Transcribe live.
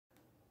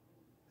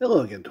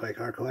Hello again, toy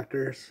car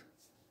collectors.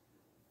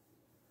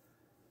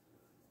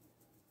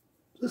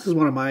 This is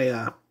one of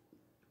my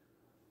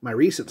my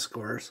recent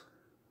scores.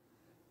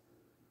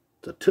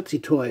 It's a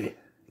Tootsietoy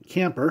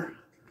camper.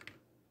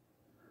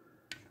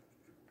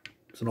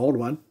 It's an old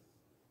one.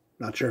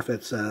 Not sure if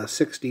it's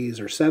 60s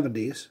or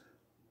 70s.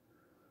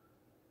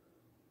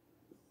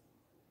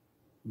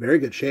 Very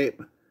good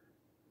shape.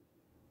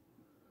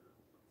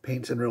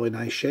 Paint's in really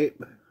nice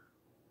shape.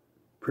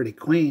 Pretty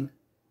clean.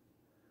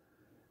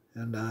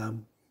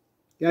 And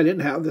yeah, I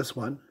didn't have this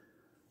one.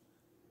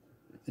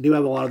 I do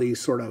have a lot of these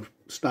sort of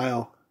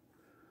style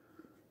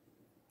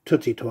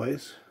Tootsie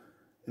Toys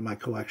in my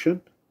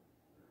collection.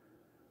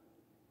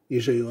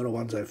 Usually little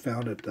ones I've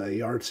found at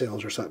yard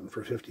sales or something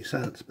for 50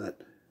 cents, but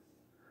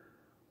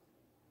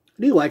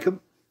I do like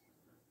them.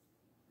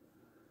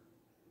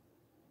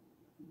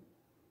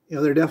 You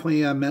know, they're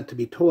definitely meant to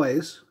be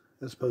toys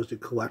as opposed to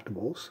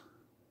collectibles.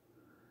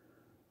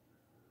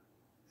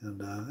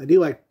 And I do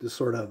like the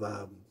sort of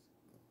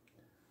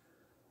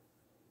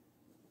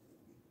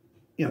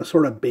you know,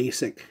 sort of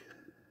basic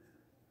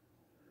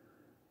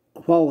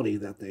quality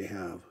that they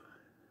have.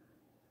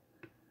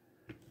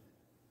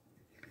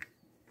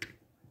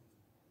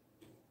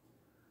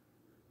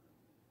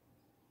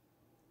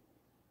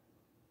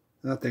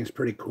 That thing's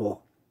pretty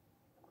cool.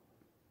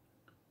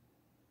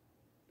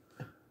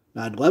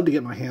 Now, I'd love to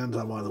get my hands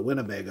on one of the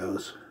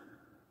Winnebagos,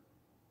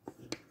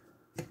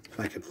 if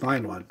I could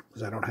find one,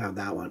 because I don't have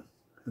that one.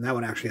 And that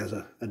one actually has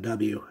a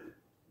W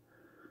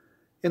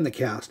in the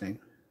casting.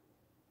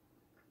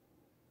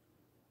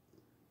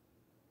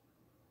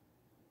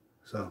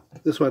 So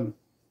this one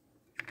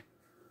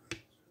is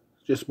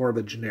just more of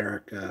a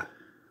generic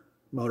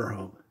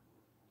motorhome.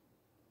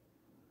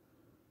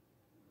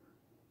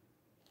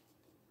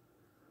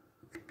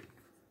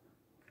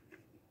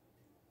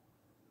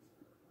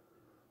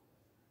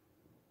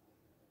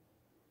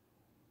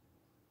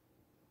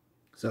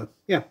 So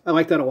yeah, I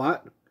like that a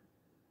lot.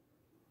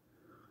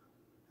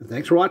 And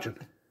thanks for watching.